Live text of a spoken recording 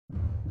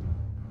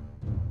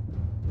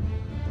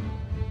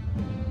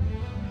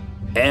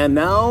And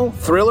now,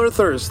 Thriller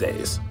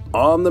Thursdays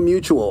on the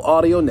Mutual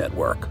Audio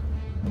Network.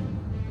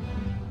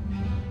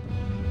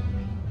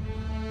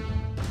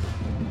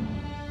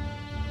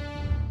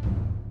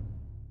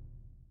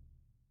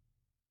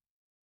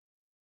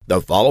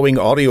 The following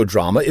audio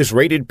drama is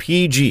rated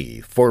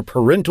PG for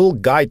parental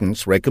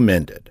guidance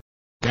recommended.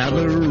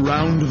 Gather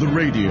around the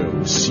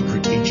radio,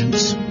 secret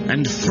agents,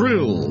 and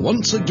thrill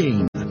once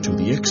again to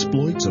the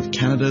exploits of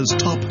Canada's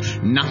top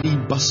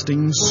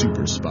natty-busting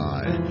super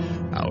spy.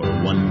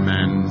 Our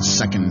one-man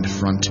second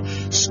front,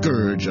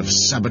 scourge of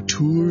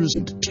saboteurs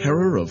and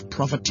terror of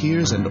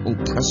profiteers and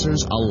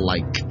oppressors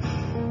alike.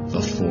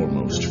 The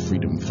foremost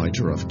freedom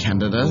fighter of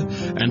Canada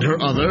and her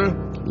other,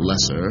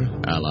 lesser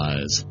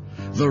allies.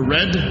 The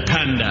Red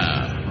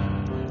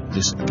Panda.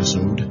 This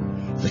episode,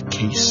 the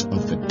case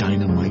of the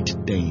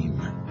Dynamite Dame.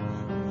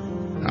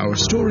 Our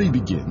story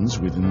begins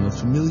within the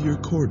familiar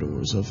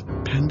corridors of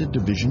Panda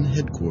Division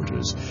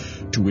headquarters,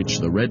 to which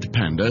the Red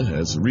Panda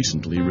has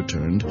recently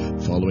returned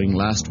following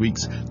last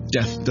week's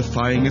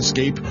death-defying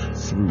escape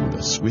through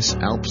the Swiss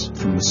Alps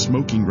from the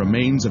smoking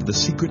remains of the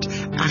secret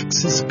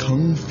Axis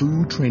Kung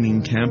Fu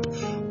training camp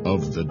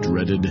of the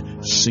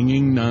dreaded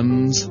Singing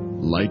Nuns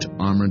Light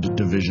Armored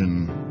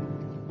Division.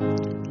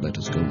 Let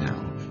us go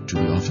now to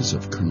the office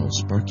of Colonel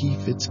Sparky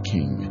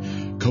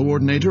Fitzking,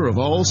 coordinator of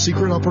all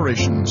secret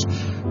operations,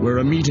 where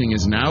a meeting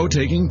is now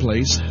taking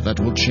place that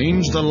will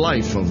change the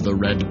life of the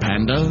Red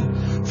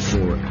Panda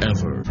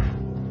forever.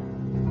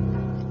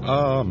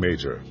 Ah,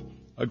 Major.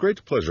 A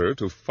great pleasure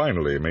to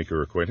finally make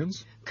your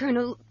acquaintance.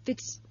 Colonel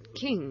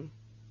Fitzking.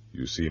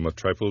 You seem a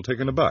trifle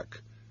taken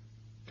aback.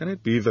 Can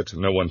it be that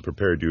no one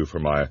prepared you for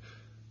my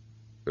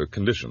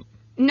condition?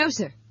 No,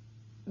 sir.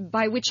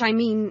 By which I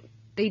mean...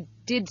 They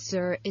did,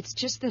 sir. It's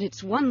just that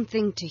it's one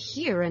thing to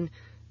hear and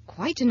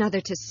quite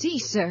another to see,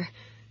 sir.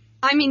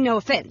 I mean no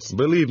offense.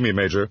 Believe me,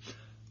 Major,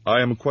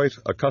 I am quite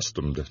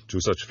accustomed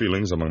to such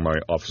feelings among my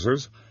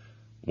officers.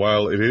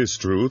 While it is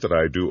true that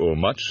I do owe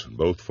much,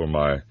 both for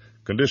my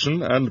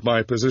condition and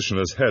my position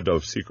as head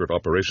of secret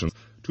operations,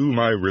 to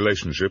my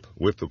relationship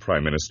with the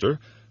Prime Minister,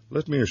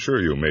 let me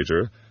assure you,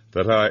 Major,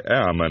 that I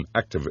am an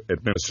active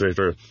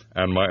administrator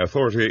and my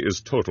authority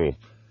is total.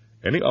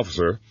 Any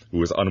officer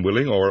who is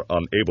unwilling or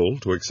unable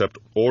to accept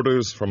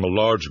orders from a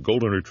large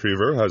golden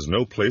retriever has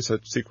no place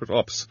at secret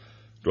ops.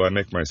 Do I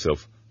make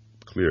myself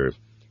clear?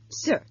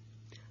 Sir,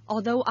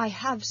 although I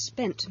have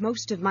spent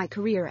most of my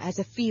career as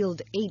a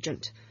field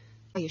agent,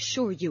 I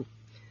assure you,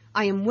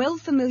 I am well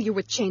familiar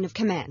with chain of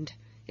command.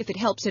 If it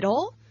helps at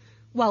all,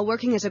 while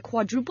working as a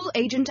quadruple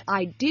agent,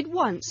 I did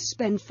once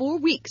spend 4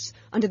 weeks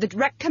under the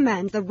direct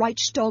command of the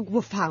Reichstag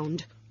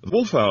Wolfhound. The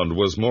Wolfhound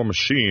was more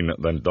machine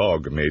than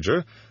dog,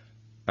 Major.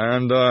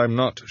 And I'm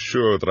not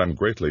sure that I'm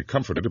greatly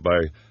comforted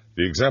by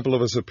the example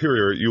of a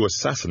superior you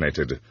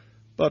assassinated.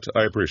 But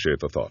I appreciate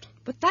the thought.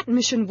 But that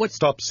mission was...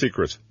 Top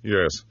secret,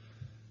 yes.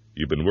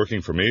 You've been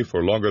working for me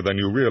for longer than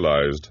you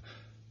realized.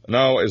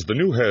 Now, as the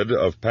new head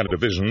of Panda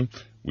Division,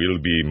 we'll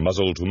be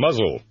muzzle to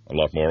muzzle a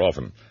lot more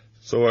often.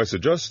 So I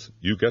suggest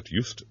you get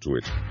used to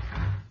it.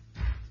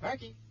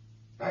 Sparky,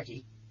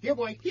 here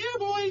boy.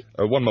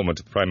 One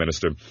moment, Prime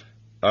Minister.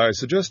 I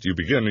suggest you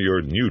begin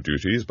your new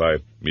duties by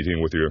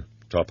meeting with your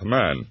top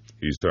man.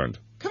 He's turned.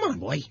 Come on,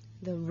 boy.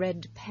 The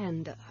Red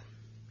Panda.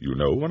 You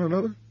know one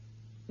another?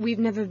 We've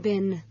never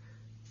been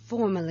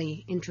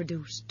formally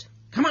introduced.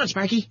 Come on,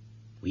 Sparky.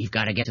 We've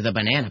got to get to the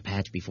banana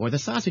patch before the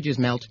sausages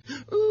melt.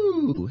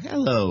 Ooh,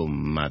 hello,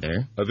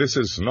 Mother. This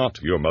is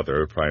not your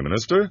mother, Prime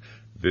Minister.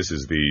 This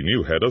is the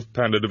new head of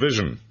Panda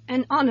Division.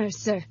 An honor,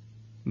 sir.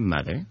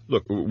 Mother?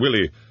 Look,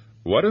 Willie,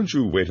 why don't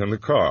you wait in the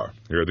car?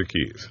 Here are the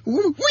keys.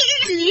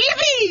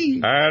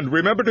 Yippee! And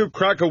remember to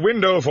crack a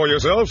window for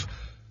yourself.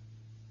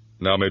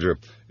 Now, Major,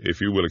 if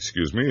you will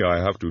excuse me, I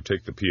have to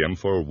take the PM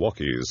for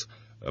walkies.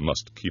 I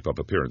must keep up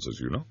appearances,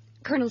 you know.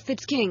 Colonel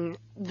Fitzking,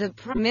 the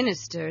Prime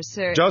Minister,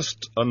 sir...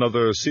 Just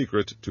another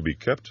secret to be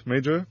kept,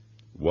 Major.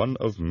 One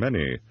of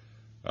many.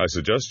 I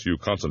suggest you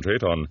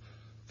concentrate on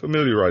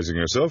familiarizing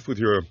yourself with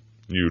your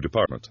new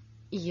department.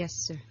 Yes,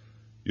 sir.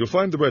 You'll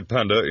find the Red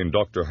Panda in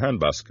Dr.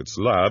 Handbasket's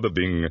lab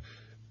being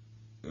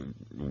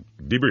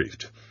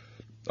debriefed.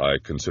 I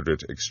consider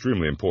it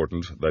extremely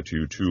important that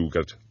you two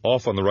get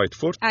off on the right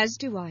foot. As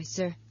do I,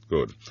 sir.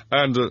 Good.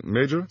 And,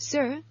 Major?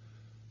 Sir?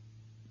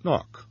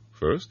 Knock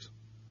first.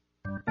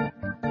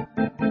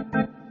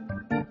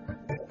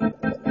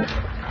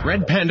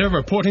 Red Panda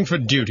reporting for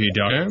duty,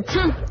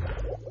 Doctor.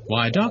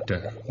 Why,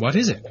 Doctor, what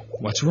is it?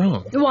 What's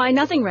wrong? Why,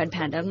 nothing, Red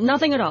Panda.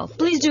 Nothing at all.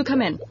 Please do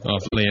come in.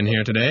 Awfully in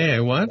here today, eh,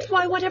 what?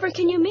 Why, whatever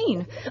can you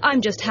mean? I'm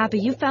just happy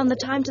you found the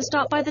time to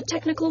stop by the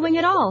technical wing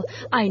at all.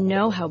 I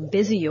know how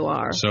busy you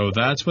are. So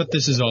that's what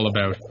this is all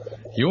about.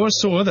 You're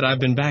sore that I've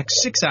been back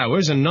 6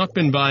 hours and not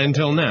been by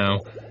until now.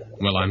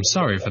 Well, I'm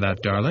sorry for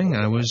that, darling.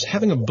 I was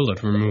having a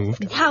bullet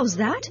removed. How's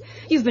that?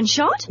 You've been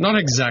shot? Not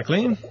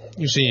exactly.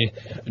 You see,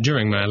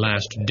 during my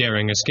last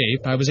daring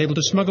escape, I was able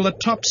to smuggle a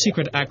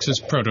top-secret Axis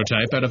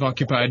prototype out of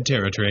occupied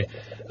territory.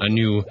 A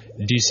new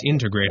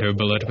disintegrator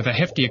bullet with a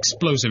hefty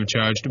explosive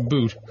charge to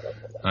boot.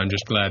 I'm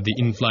just glad the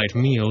in-flight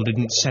meal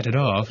didn't set it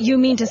off. You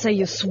mean to say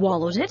you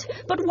swallowed it?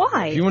 But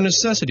why? Pure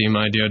necessity,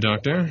 my dear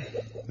doctor.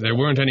 There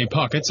weren't any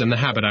pockets in the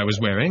habit I was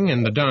wearing,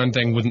 and the darn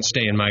thing wouldn't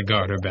stay in my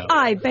garter belt.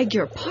 I beg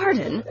your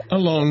pardon. A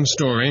long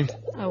story.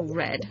 Oh,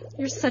 Red,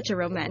 you're such a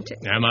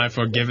romantic. Am I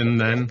forgiven,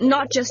 then?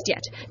 Not just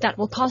yet. That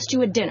will cost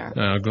you a dinner.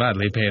 I'll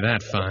gladly pay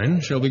that fine.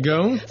 Shall we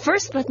go?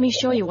 First, let me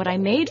show you what I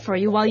made for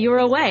you while you were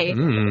away.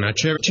 A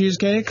cherry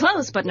cheesecake?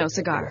 Close, but no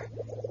cigar.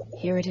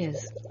 Here it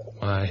is.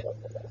 Why,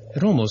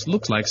 it almost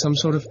looks like some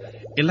sort of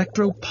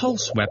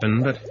electro-pulse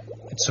weapon, but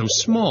it's so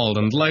small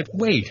and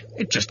lightweight.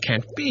 It just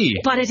can't be.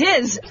 But it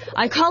is.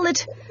 I call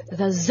it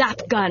the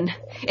Zap Gun.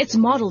 It's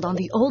modeled on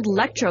the old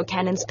electro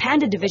cannons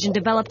Panda Division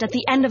developed at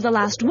the end of the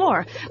last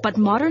war, but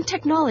modern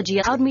technology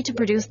allowed me to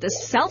produce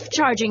this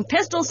self-charging,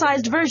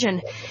 pistol-sized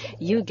version.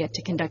 You get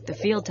to conduct the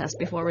field test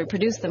before we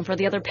produce them for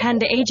the other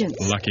Panda agents.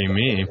 Lucky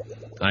me.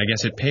 I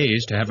guess it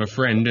pays to have a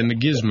friend in the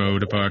gizmo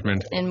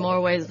department. In more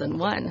ways than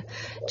one.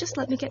 Just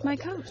let me get my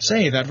coat.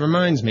 Say, that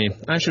reminds me.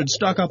 I should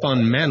stock up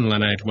on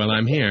manlinite while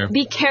I'm here.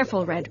 Be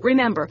careful, Red.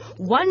 Remember,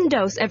 1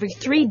 dose every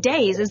 3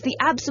 days is the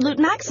absolute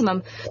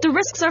maximum. The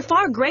risks are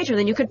far greater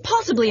than you could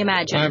possibly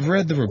imagine. I've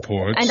read the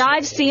reports. And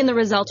I've seen the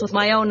results with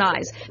my own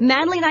eyes.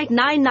 Manlinite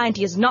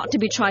 990 is not to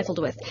be trifled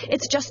with.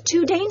 It's just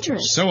too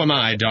dangerous. So am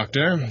I,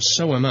 Doctor.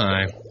 So am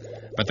I.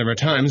 But there are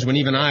times when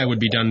even I would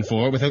be done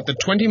for without the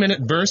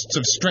 20-minute bursts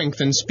of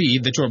strength and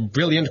speed that your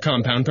brilliant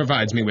compound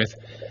provides me with.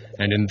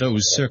 And in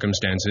those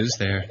circumstances,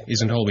 there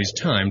isn't always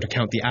time to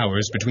count the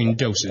hours between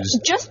doses.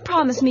 Just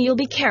promise me you'll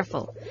be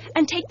careful.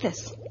 And take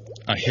this.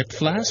 A hip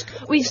flask?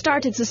 We've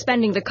started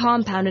suspending the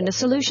compound in a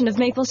solution of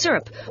maple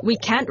syrup. We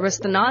can't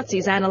risk the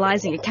Nazis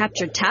analyzing a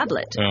captured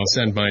tablet. I'll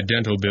send my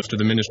dental bills to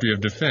the Ministry of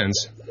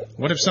Defense.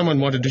 What if someone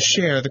wanted to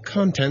share the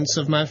contents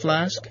of my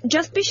flask?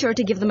 Just be sure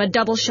to give them a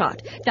double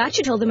shot. That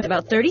should kill them in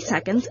about 30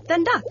 seconds,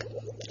 then duck.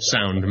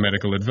 Sound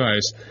medical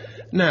advice.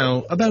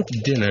 Now, about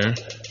dinner.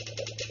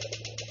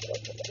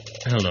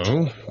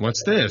 Hello,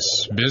 what's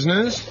this?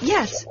 Business?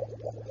 Yes,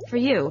 for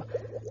you.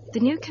 The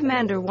new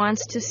commander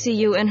wants to see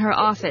you in her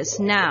office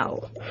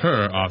now.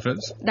 Her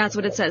office? That's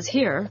what it says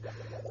here.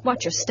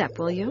 Watch your step,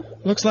 will you?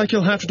 Looks like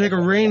you'll have to take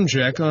a rain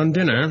check on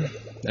dinner.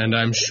 And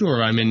I'm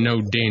sure I'm in no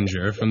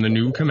danger from the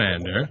new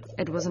commander.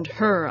 It wasn't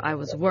her I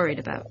was worried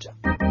about.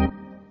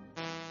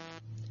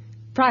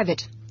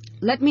 Private,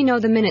 let me know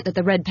the minute that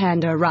the Red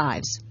Panda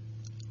arrives.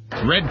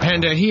 Red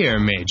Panda here,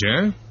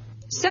 Major.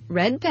 So,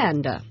 Red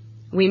Panda,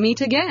 we meet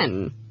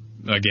again.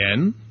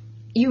 Again?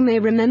 You may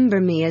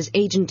remember me as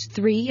Agent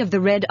 3 of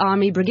the Red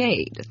Army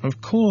Brigade.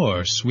 Of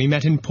course. We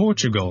met in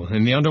Portugal,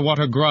 in the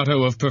underwater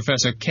grotto of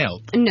Professor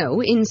Kelp. No,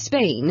 in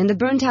Spain, in the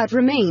burnt-out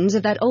remains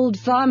of that old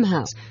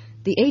farmhouse.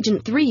 The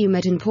Agent 3 you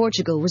met in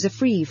Portugal was a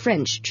free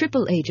French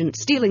triple agent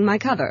stealing my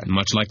cover.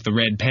 Much like the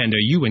Red Panda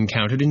you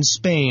encountered in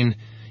Spain.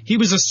 He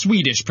was a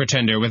Swedish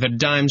pretender with a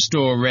dime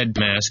store red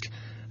mask.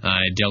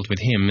 I dealt with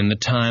him in the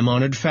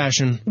time-honored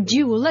fashion.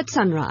 Duel at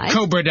sunrise?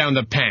 Cobra down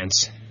the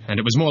pants. And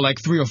it was more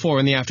like 3 or 4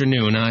 in the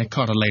afternoon. I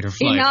caught a later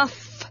flight.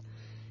 Enough!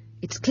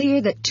 It's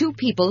clear that two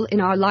people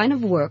in our line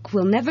of work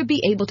will never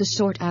be able to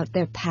sort out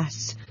their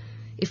pasts.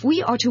 If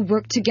we are to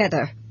work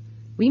together,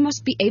 we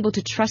must be able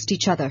to trust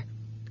each other.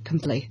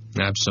 Complete.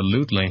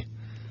 Absolutely.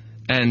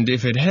 And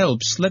if it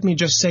helps, let me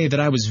just say that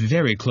I was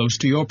very close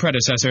to your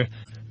predecessor.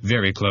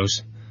 Very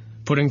close.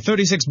 Putting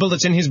 36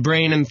 bullets in his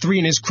brain and 3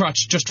 in his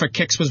crotch just for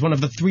kicks was one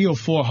of the 3 or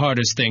 4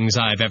 hardest things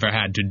I've ever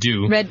had to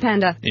do. Red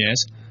Panda.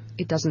 Yes?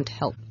 It doesn't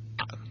help.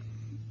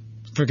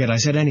 Forget I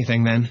said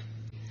anything, then.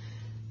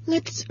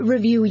 Let's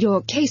review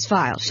your case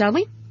file, shall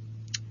we?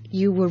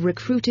 You were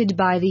recruited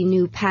by the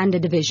new Panda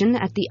Division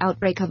at the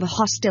outbreak of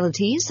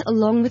hostilities,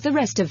 along with the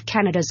rest of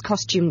Canada's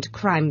costumed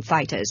crime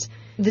fighters.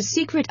 The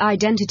secret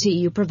identity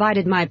you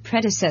provided my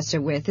predecessor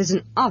with is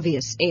an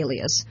obvious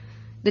alias.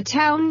 The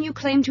town you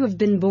claim to have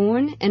been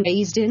born and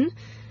raised in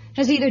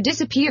has either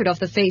disappeared off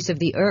the face of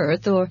the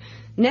earth or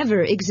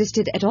never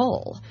existed at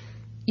all.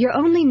 Your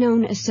only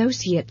known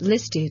associate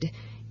listed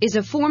is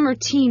a former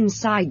teen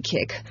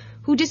sidekick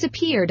who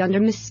disappeared under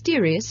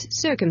mysterious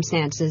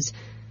circumstances,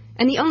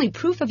 and the only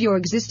proof of your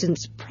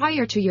existence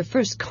prior to your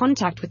first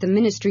contact with the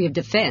Ministry of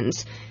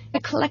Defense,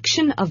 a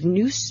collection of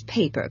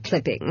newspaper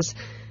clippings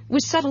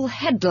with subtle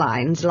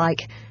headlines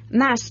like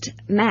Masked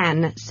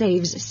Man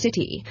Saves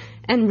City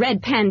and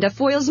Red Panda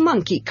Foils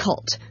Monkey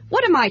Cult.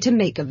 What am I to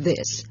make of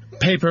this?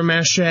 Paper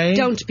mache?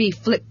 Don't be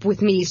flip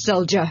with me,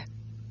 soldier.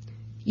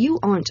 You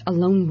aren't a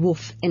lone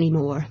wolf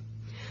anymore.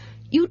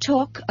 You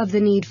talk of the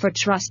need for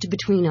trust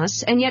between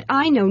us, and yet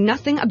I know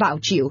nothing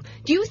about you.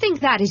 Do you think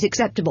that is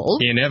acceptable?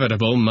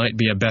 Inevitable might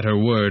be a better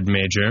word,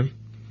 Major.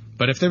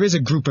 But if there is a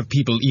group of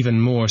people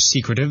even more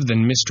secretive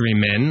than mystery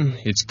men,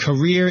 it's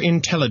career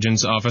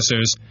intelligence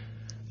officers.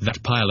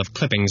 That pile of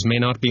clippings may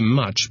not be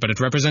much, but it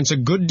represents a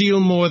good deal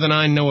more than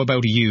I know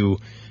about you.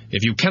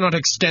 If you cannot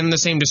extend the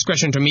same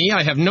discretion to me,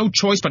 I have no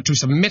choice but to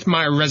submit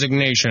my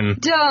resignation.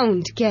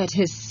 Don't get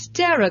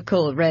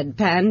hysterical, Red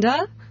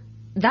Panda.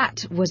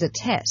 That was a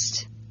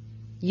test.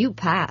 You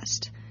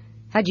passed.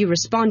 Had you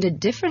responded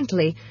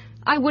differently,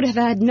 I would have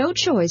had no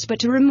choice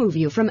but to remove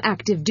you from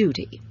active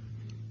duty.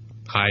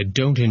 I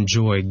don't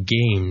enjoy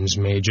games,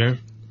 Major.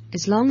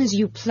 As long as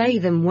you play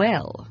them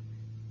well,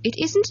 it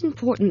isn't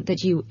important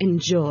that you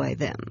enjoy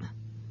them.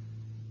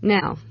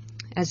 Now,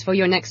 as for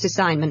your next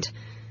assignment,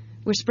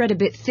 we're spread a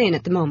bit thin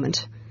at the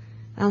moment.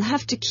 I'll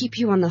have to keep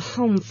you on the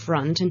home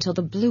front until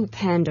the Blue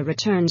Panda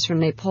returns from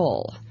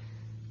Nepal.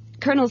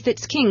 Colonel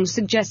Fitzking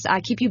suggests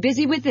I keep you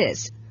busy with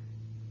this.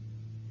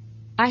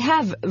 I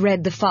have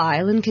read the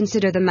file and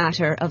consider the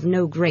matter of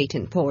no great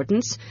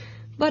importance,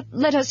 but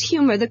let us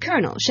humor the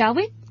Colonel, shall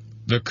we?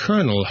 The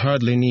Colonel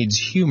hardly needs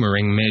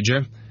humoring,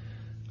 Major.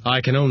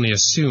 I can only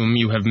assume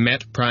you have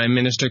met Prime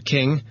Minister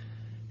King.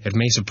 It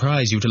may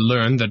surprise you to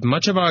learn that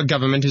much of our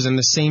government is in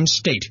the same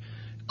state,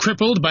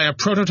 crippled by a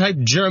prototype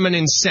German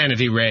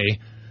insanity ray.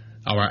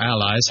 Our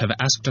allies have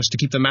asked us to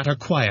keep the matter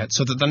quiet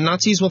so that the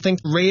Nazis will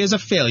think Ray is a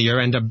failure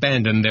and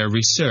abandon their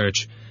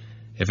research.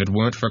 If it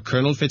weren't for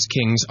Colonel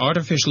Fitzking's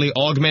artificially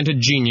augmented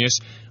genius,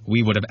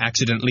 we would have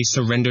accidentally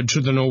surrendered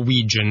to the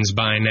Norwegians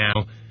by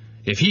now.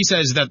 If he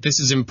says that this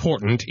is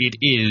important, it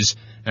is,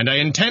 and I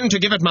intend to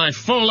give it my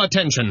full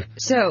attention.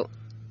 So,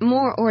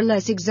 more or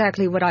less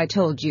exactly what I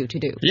told you to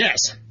do.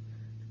 Yes.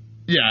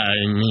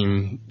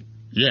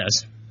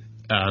 Yes.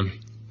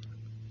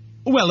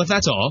 Well, if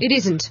that's all... It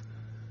isn't.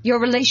 Your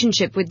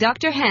relationship with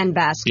Dr.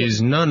 Handbasket...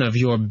 is none of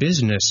your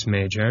business,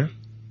 Major.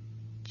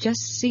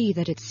 Just see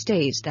that it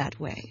stays that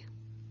way.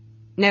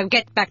 Now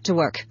get back to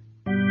work.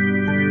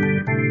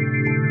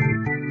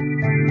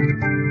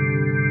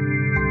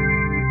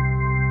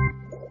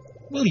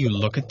 Will you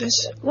look at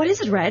this? What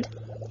is it, Red?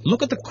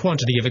 Look at the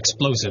quantity of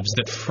explosives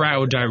that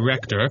Frau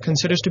Director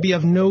considers to be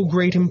of no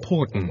great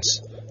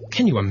importance.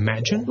 Can you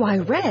imagine? Why,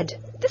 Red,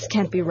 this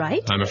can't be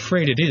right. I'm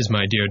afraid it is,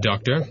 my dear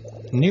doctor.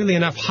 Nearly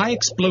enough high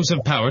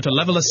explosive power to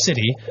level a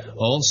city,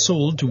 all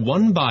sold to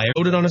one buyer,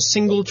 loaded on a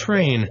single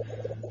train.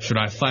 Should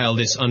I file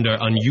this under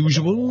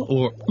unusual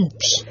or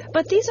oops?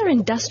 But these are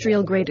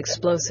industrial-grade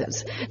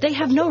explosives. They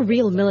have no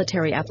real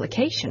military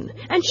application,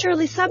 and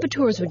surely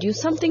saboteurs would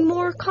use something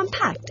more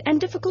compact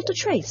and difficult to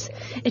trace.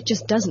 It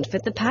just doesn't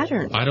fit the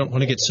pattern. I don't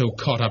want to get so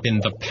caught up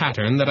in the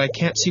pattern that I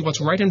can't see what's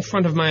right in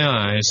front of my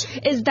eyes.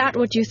 Is that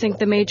what you think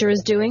the Major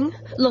is doing?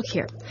 Look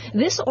here.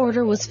 This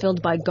order was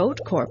filled by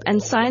Goat Corp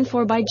and signed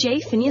for by J.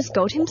 Phineas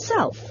Goat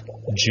himself.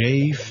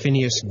 J.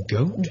 Phineas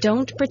Goat?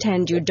 Don't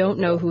pretend you don't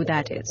know who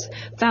that is.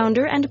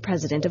 Founder and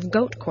president of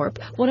Goat Corp,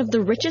 one of the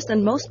richest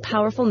and most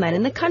powerful men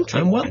in the country.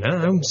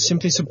 I'm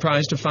simply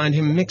surprised to find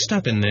him mixed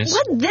up in this.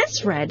 What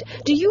this, Red?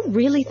 Do you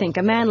really think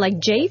a man like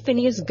J.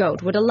 Phineas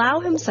Goat would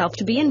allow himself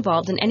to be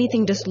involved in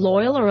anything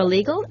disloyal or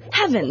illegal?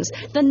 Heavens,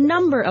 the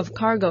number of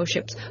cargo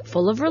ships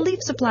full of relief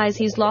supplies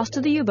he's lost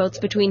to the U-boats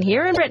between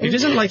here and Britain. It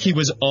isn't like he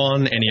was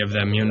on any of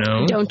them, you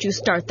know. Don't you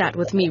start that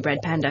with me,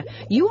 Red Panda.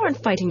 You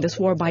aren't fighting this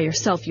war by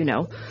yourself, you know.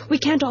 We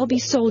can't all be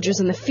soldiers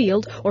in the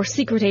field or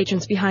secret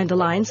agents behind the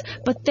lines,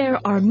 but there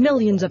are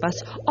millions of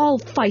us all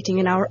fighting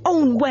in our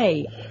own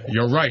way.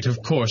 You're right,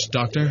 of course,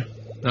 Doctor.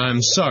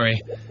 I'm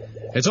sorry.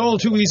 It's all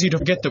too easy to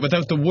forget that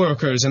without the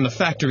workers in the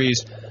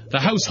factories, the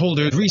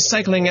householders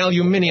recycling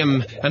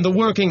aluminium, and the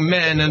working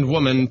man and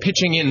woman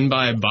pitching in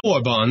by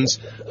war bonds,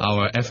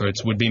 our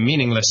efforts would be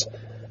meaningless.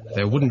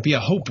 There wouldn't be a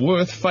hope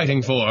worth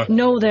fighting for.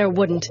 No, there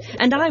wouldn't.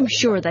 And I'm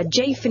sure that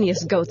J.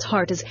 Phineas Goat's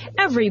heart is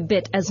every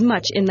bit as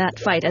much in that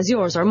fight as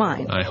yours or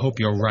mine. I hope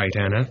you're right,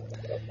 Anna.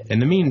 In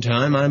the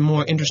meantime, I'm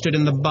more interested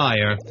in the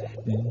buyer,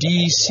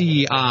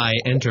 DCI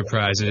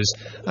Enterprises.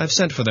 I've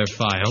sent for their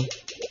file.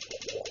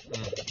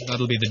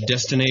 That'll be the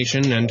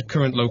destination and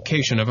current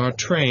location of our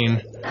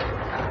train.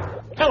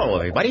 Hello,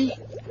 everybody.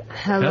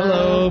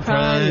 Hello,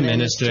 Prime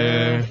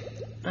Minister.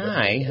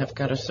 I have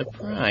got a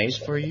surprise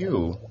for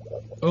you.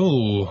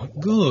 Oh,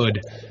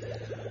 good.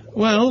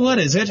 Well, what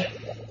is it?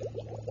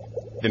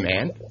 The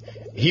man?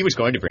 He was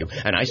going to bring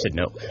it, and I said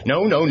no.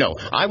 No.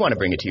 I want to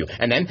bring it to you.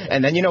 And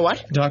then you know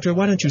what? Doctor,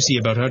 why don't you see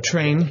about our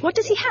train? What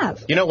does he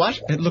have? You know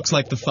what? It looks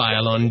like the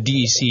file on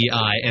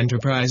DCI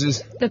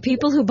Enterprises. The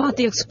people who bought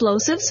the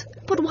explosives?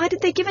 But why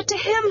did they give it to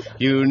him?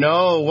 You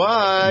know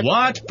what?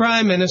 What,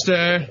 Prime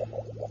Minister?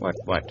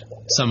 What?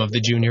 Some of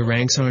the junior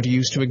ranks aren't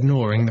used to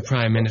ignoring the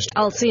Prime Minister.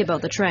 I'll see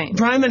about the train.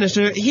 Prime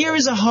Minister, here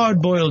is a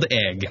hard-boiled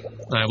egg.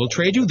 I will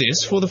trade you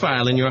this for the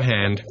file in your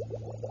hand.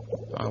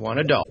 I want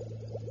 $1.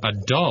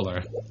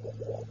 $1?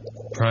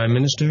 Prime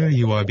Minister,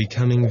 you are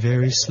becoming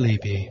very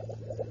sleepy.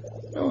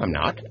 No, I'm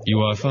not. You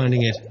are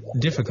finding it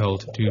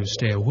difficult to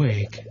stay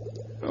awake.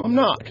 No, I'm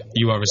not.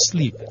 You are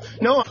asleep.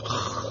 No.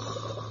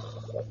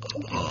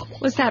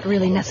 Was that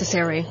really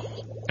necessary?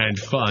 And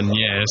fun,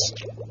 yes.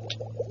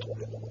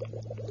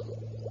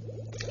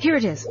 Here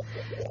it is.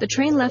 The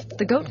train left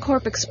the Goat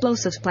Corp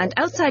explosives plant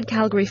outside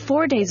Calgary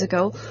 4 days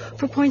ago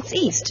for points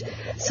east.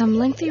 Some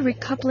lengthy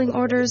recoupling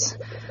orders.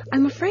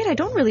 I'm afraid I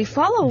don't really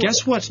follow.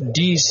 Guess what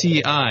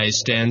DCI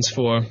stands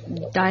for?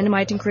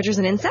 Dynamiting critters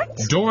and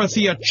insects?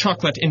 Dorothea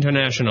Chocolate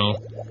International.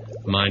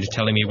 Mind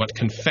telling me what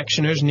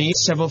confectioners need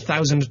several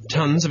thousand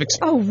tons of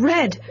Oh,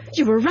 Red,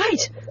 you were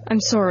right.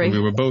 I'm sorry. We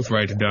were both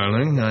right,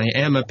 darling. I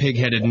am a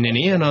pig-headed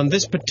ninny, and on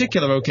this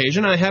particular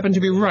occasion I happen to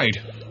be right.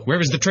 Where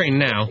is the train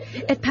now?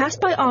 It passed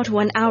by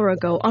Ottawa an hour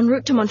ago, en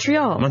route to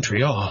Montreal.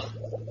 Montreal?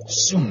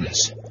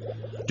 Soons.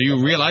 Do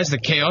you realize the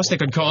chaos they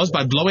could cause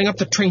by blowing up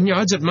the train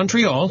yards at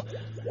Montreal?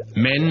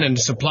 Men and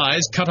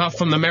supplies cut off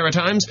from the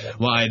Maritimes?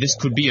 Why, this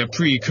could be a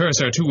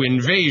precursor to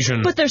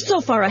invasion. But they're so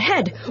far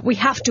ahead. We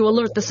have to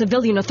alert the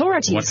civilian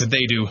authorities. What could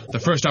they do? The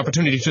first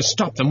opportunity to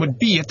stop them would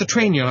be at the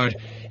train yard.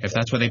 If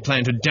that's where they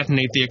plan to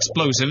detonate the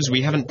explosives,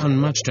 we haven't done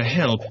much to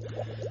help.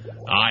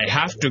 I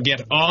have to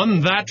get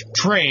on that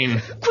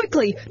train.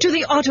 Quickly, to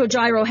the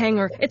autogyro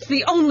hangar. It's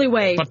the only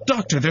way. But,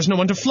 Doctor, there's no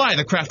one to fly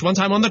the craft once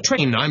I'm on the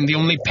train. I'm the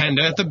only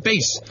panda at the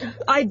base.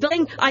 I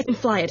can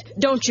fly it.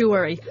 Don't you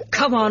worry.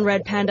 Come on,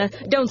 Red Panda.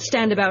 Don't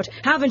stand about.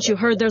 Haven't you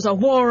heard there's a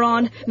war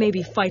on?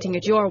 Maybe fighting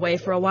it your way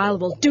for a while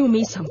will do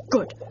me some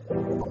good.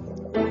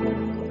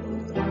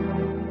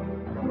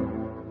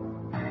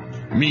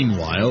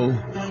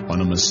 Meanwhile,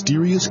 on a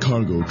mysterious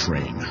cargo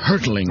train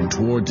hurtling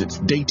towards its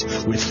date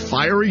with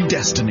fiery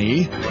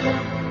destiny...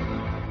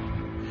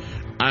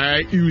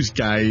 Alright, yous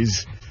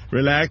guys,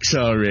 relax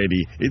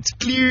already. It's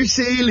clear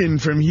sailing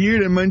from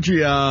here to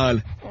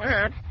Montreal.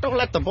 Well, don't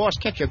let the boss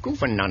catch you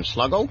goofing none,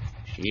 Sluggo.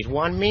 She's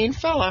one mean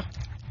fella.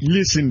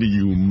 Listen to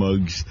you,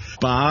 Muggs.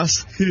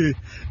 Boss?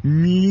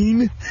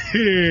 Mean?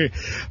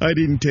 I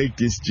didn't take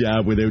this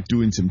job without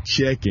doing some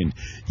checking.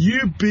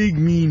 Your big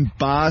mean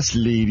boss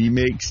lady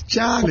makes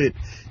chocolate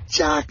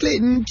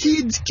and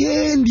kids'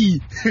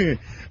 candy.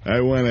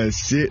 I want to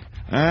sit.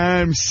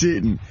 I'm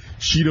sitting.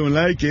 She don't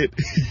like it.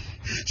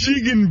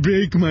 She can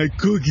bake my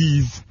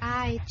cookies.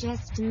 I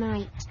just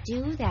might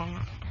do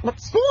that. But,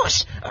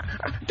 boss,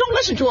 don't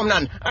listen to him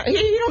none.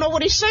 You don't know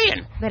what he's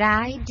saying. But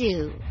I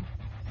do.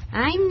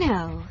 I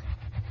know.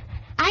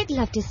 I'd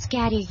love to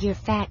scatter your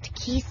fat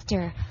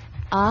keister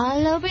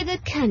all over the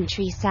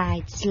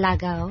countryside,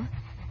 Sluggo.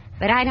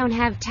 But I don't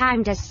have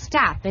time to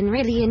stop and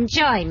really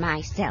enjoy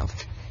myself.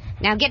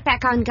 Now get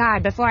back on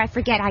guard before I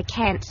forget I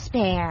can't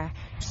spare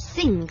a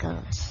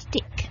single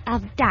stick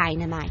of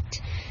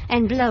dynamite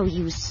and blow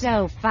you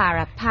so far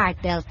apart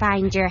they'll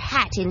find your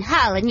hat in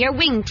Hull and your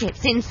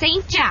wingtips in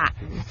St.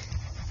 John.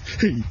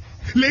 Hey,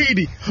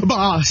 lady,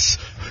 boss,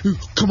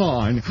 come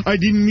on. I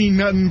didn't mean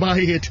nothing by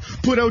it.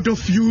 Put out the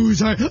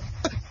fuse. I'm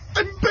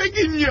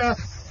begging ya.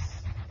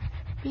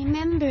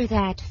 Remember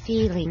that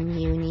feeling,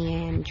 you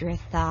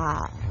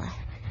Neanderthal.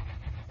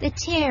 The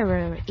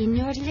terror in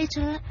your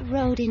little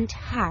rodent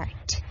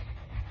heart.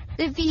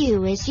 The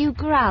view as you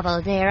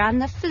grovel there on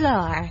the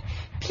floor,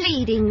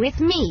 pleading with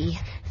me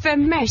for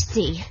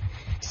mercy.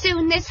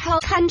 Soon this whole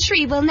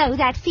country will know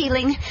that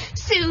feeling.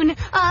 Soon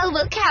all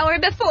will cower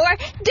before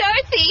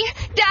Dorothy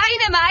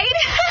Dynamite.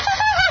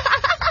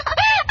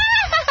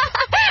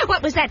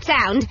 What was that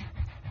sound?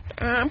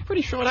 I'm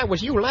pretty sure that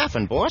was you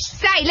laughing, boss.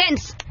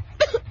 Silence!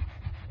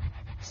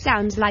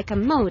 Sounds like a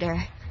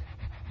motor,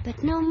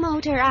 but no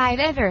motor I've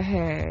ever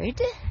heard.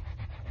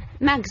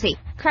 Muggsy,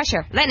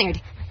 Crusher,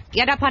 Leonard,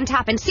 get up on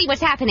top and see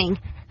what's happening.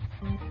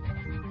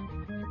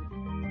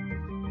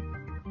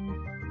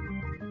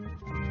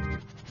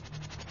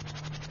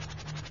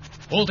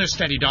 Hold her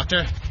steady,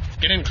 Doctor.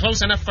 Get in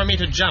close enough for me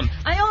to jump.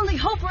 I only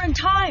hope we're in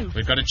time.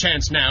 We've got a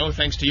chance now,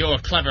 thanks to your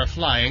clever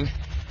flying.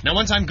 Now,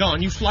 once I'm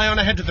gone, you fly on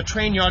ahead to the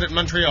train yard at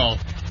Montreal.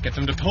 Get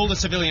them to pull the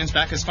civilians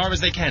back as far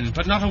as they can,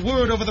 but not a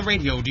word over the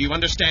radio, do you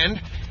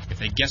understand? If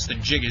they guess the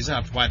jig is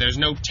up, why, there's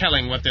no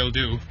telling what they'll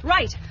do.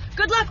 Right.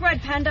 Good luck,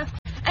 Red Panda.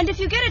 And if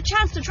you get a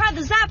chance to try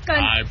the zap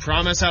gun... I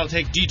promise I'll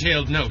take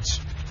detailed notes.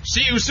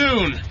 See you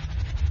soon!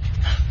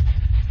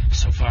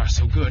 So far,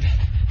 so good.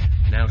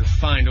 Now to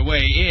find a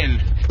way in.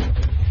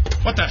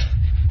 What the?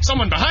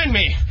 Someone behind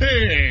me!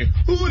 Hey,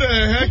 who the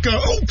heck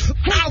are... Oh,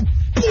 ow!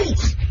 Ooh.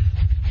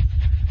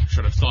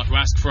 Should have thought to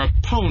ask for a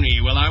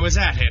pony while I was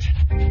at it.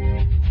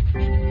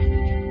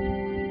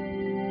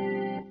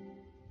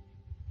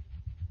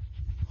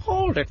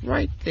 Hold it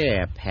right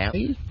there,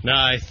 Pally.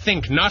 I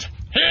think not.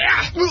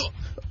 Well,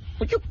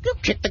 you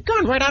kicked the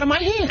gun right out of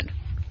my hand.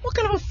 What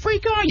kind of a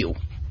freak are you?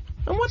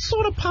 And what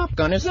sort of pop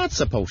gun is that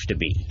supposed to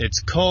be?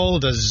 It's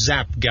called a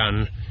zap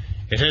gun.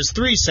 It has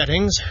 3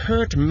 settings: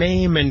 hurt,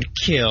 maim, and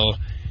kill.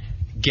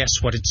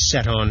 Guess what it's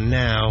set on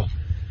now.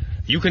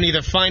 You can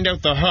either find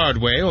out the hard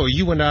way, or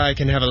you and I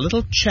can have a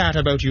little chat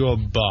about your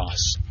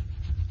boss.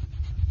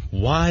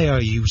 Why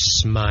are you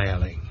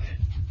smiling?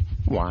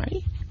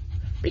 Why?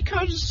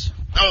 Because...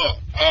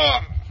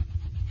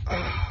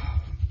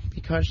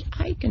 Because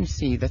I can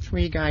see the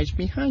 3 guys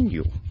behind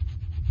you.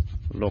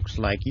 Looks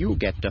like you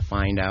get to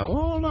find out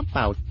all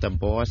about the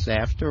boss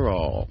after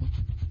all.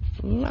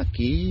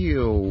 Lucky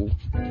you.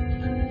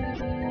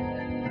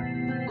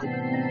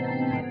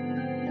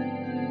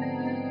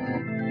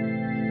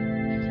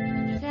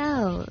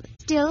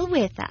 still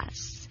with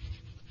us.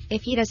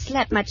 If you'd have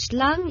slept much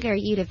longer,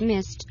 you'd have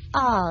missed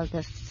all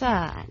the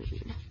fun.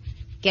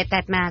 Get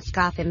that mask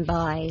off him,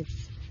 boys.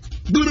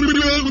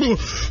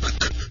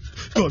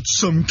 Got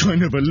some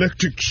kind of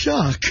electric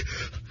shock.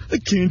 I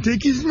can't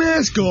take his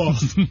mask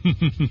off.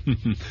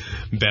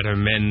 Better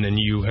men than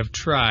you have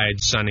tried,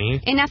 Sonny.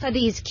 Enough of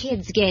these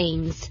kids'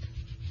 games.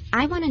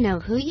 I want to know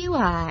who you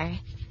are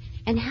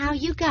and how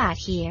you got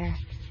here,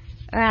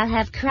 or I'll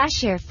have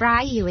Crusher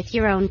fry you with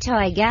your own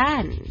toy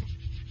gun.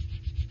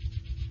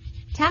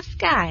 Tough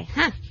guy,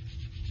 huh?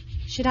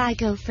 Should I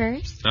go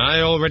first?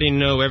 I already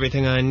know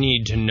everything I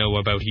need to know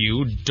about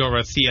you,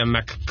 Dorothea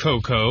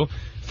McCoco,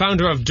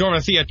 founder of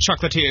Dorothea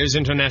Chocolatiers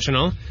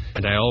International,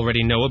 and I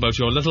already know about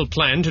your little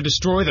plan to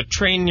destroy the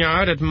train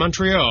yard at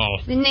Montreal.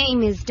 The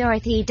name is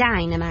Dorothy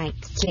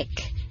Dynamite,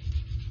 Slick.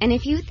 And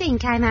if you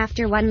think I'm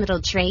after one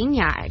little train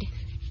yard,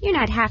 you're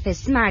not half as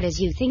smart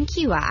as you think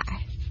you are.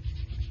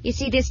 You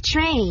see, this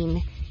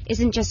train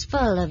isn't just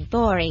full of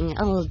boring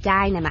old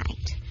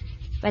dynamite,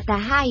 but the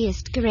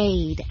highest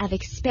grade of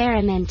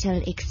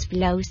experimental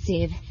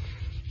explosive.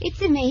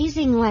 It's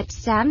amazing what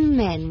some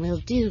men will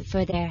do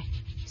for their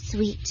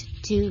sweet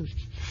tooth.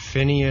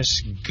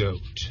 Phineas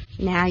Goat.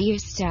 Now you're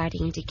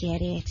starting to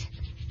get it.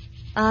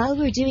 All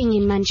we're doing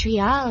in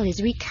Montreal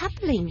is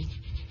recoupling.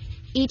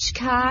 Each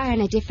car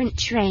on a different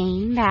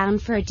train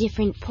bound for a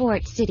different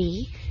port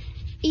city,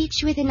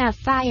 each with enough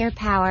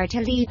firepower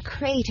to leave a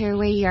crater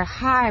where your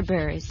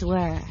harbors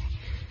were.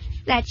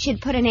 That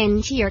should put an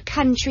end to your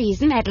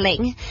country's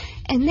meddling.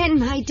 And then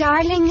my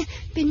darling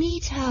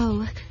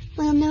Benito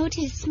will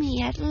notice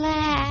me at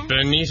last.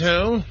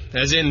 Benito?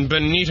 As in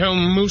Benito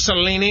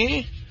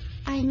Mussolini?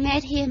 I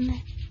met him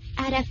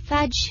at a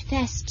fudge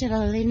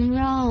festival in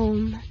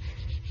Rome.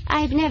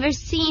 I've never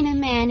seen a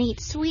man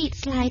eat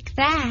sweets like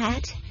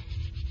that.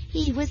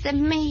 He was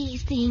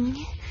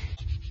amazing.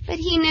 But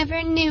he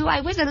never knew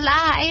I was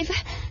alive.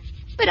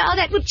 But all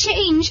that would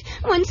change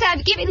once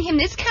I've given him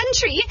this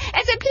country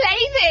as a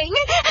plaything.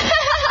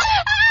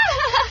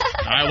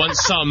 I once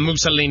saw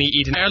Mussolini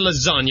eat an air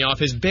lasagna off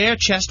his bare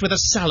chest with a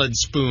salad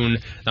spoon.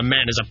 The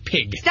man is a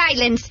pig.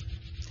 Silence!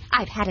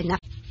 I've had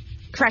enough.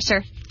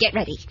 Crusher, get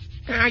ready.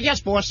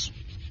 Yes, boss.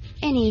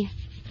 Any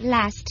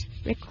last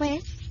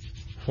requests?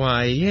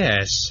 Why,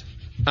 yes.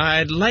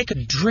 I'd like a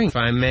drink, if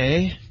I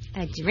may.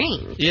 A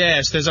drink?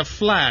 Yes, there's a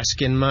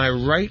flask in my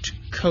right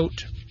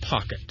coat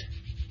pocket.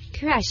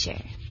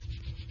 Crusher,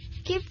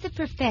 give the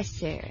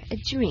professor a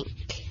drink.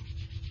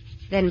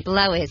 Then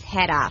blow his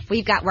head off.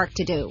 We've got work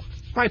to do.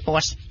 Right,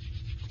 boss.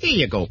 Here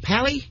you go,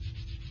 Pally.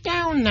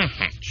 Down the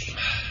hatch.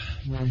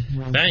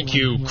 Thank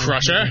you,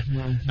 Crusher.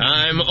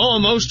 I'm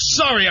almost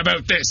sorry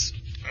about this.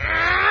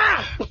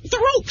 The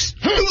ropes!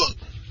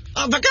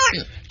 The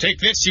gun! Take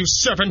this, you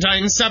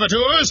serpentine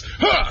saboteurs!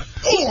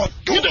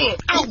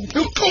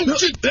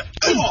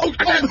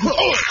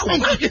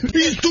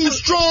 He's too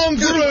strong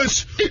for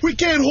us. We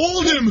can't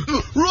hold him.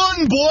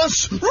 Run,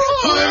 boss.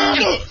 Run!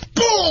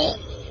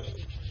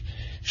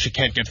 She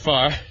can't get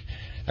far.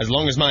 As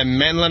long as my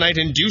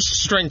Manlinite-induced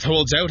strength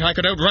holds out, I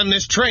could outrun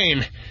this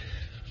train.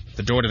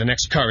 The door to the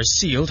next car is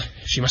sealed.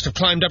 She must have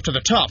climbed up to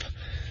the top.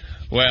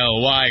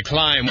 Well, why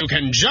climb? You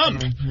can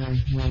jump!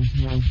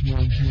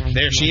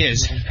 There she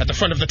is, at the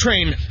front of the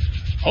train.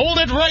 Hold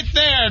it right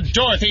there,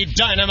 Dorothy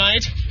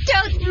Dynamite!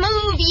 Don't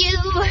move, you!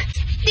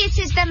 This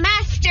is the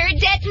master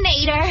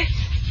detonator.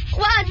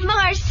 One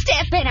more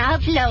step and I'll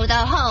blow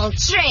the whole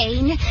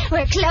train.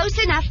 We're close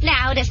enough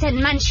now to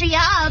send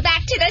Montreal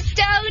back to the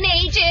Stone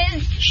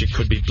Ages. She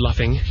could be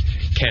bluffing.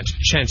 Can't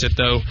chance it,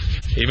 though.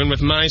 Even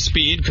with my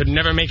speed, could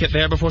never make it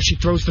there before she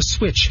throws the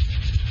switch.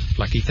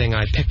 Lucky thing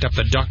I picked up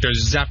the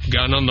doctor's zap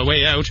gun on the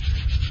way out.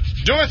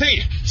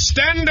 Dorothy,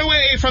 stand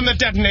away from the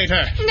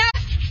detonator. No,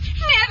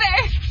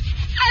 never.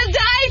 I'll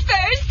die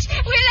first.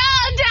 We'll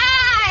all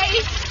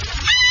die.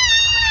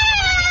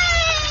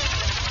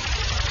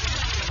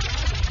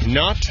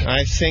 Not,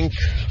 I think,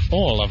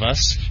 all of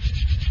us.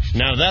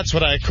 Now that's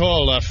what I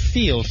call a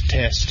field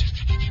test.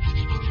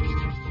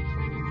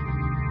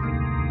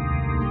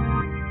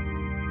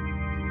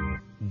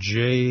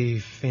 J.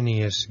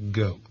 Phineas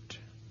Goat.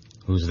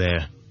 Who's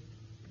there?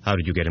 How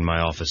did you get in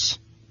my office?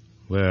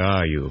 Where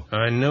are you?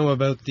 I know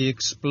about the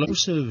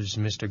explosives,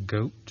 Mr.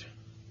 Goat.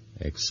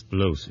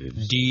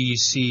 Explosives?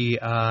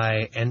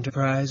 DCI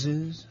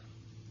Enterprises?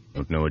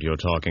 Don't know what you're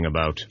talking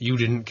about. You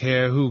didn't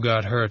care who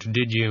got hurt,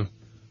 did you?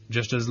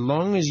 Just as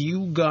long as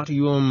you got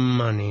your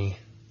money.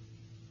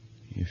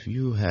 If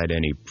you had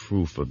any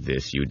proof of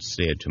this, you'd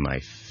say it to my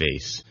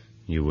face.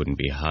 You wouldn't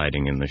be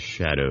hiding in the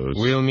shadows.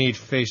 We'll meet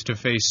face to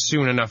face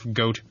soon enough,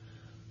 Goat.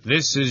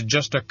 This is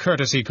just a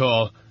courtesy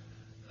call.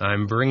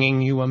 I'm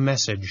bringing you a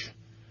message.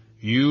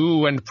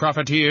 You and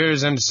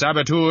profiteers and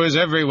saboteurs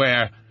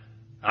everywhere.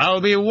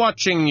 I'll be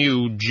watching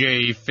you,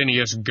 J.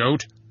 Phineas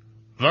Goat.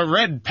 The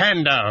Red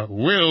Panda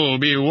will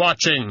be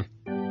watching.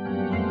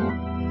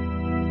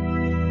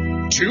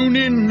 Tune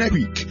in next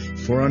week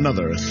for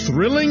another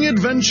thrilling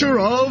adventure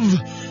of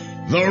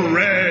the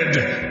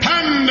Red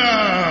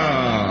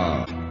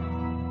Panda!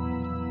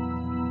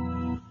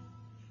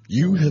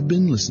 You have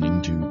been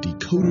listening to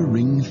Decoder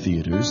Ring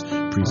Theater's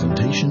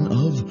presentation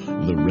of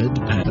The Red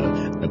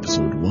Panda,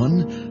 Episode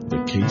 1,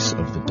 The Case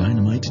of the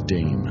Dynamite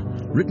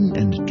Dame. Written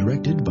and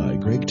directed by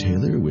Greg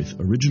Taylor with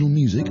original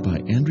music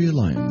by Andrea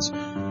Lyons,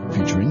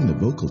 featuring the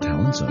vocal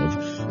talents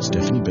of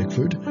Stephanie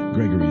Beckford,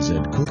 Gregory Z.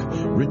 Cook,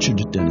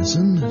 Richard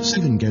Dennison,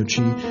 Stephen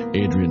Gauci,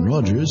 Adrian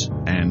Rogers,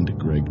 and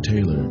Greg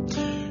Taylor.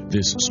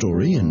 This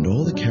story and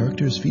all the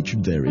characters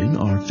featured therein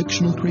are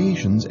fictional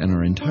creations and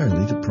are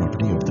entirely the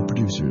property of the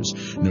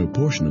producers. No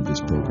portion of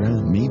this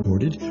program may be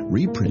recorded,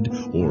 reprinted,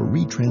 or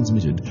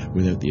retransmitted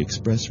without the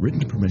express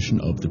written permission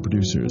of the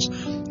producers.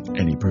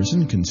 Any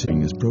person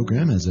considering this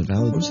program as a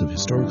valid source of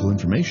historical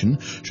information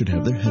should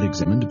have their head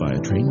examined by a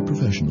trained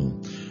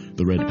professional.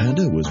 The Red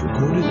Panda was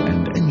recorded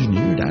and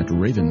engineered at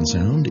Raven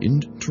Sound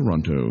in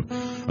Toronto.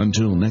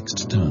 Until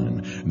next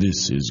time,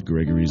 this is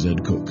Gregory Z.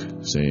 Cook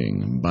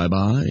saying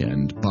bye-bye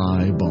and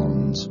bye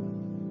bonds.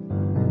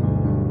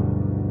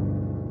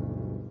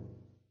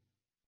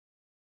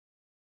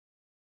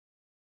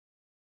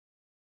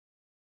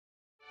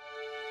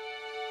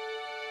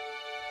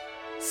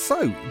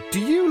 So, do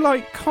you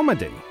like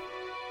comedy?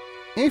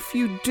 If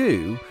you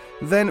do,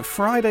 then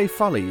Friday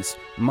Follies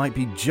might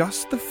be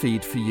just the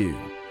feed for you.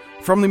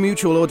 From the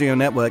Mutual Audio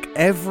Network,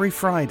 every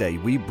Friday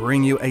we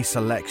bring you a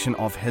selection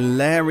of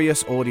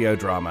hilarious audio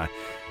drama,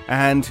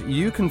 and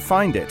you can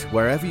find it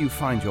wherever you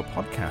find your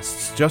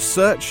podcasts. Just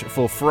search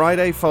for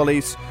Friday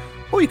Follies,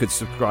 or you could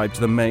subscribe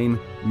to the main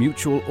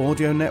Mutual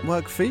Audio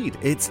Network feed.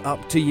 It's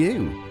up to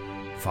you.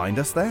 Find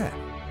us there.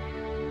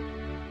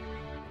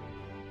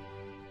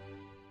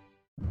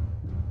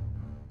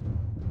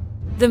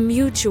 The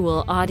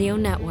Mutual Audio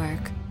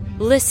Network.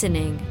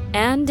 Listening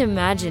and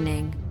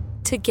imagining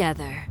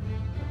together.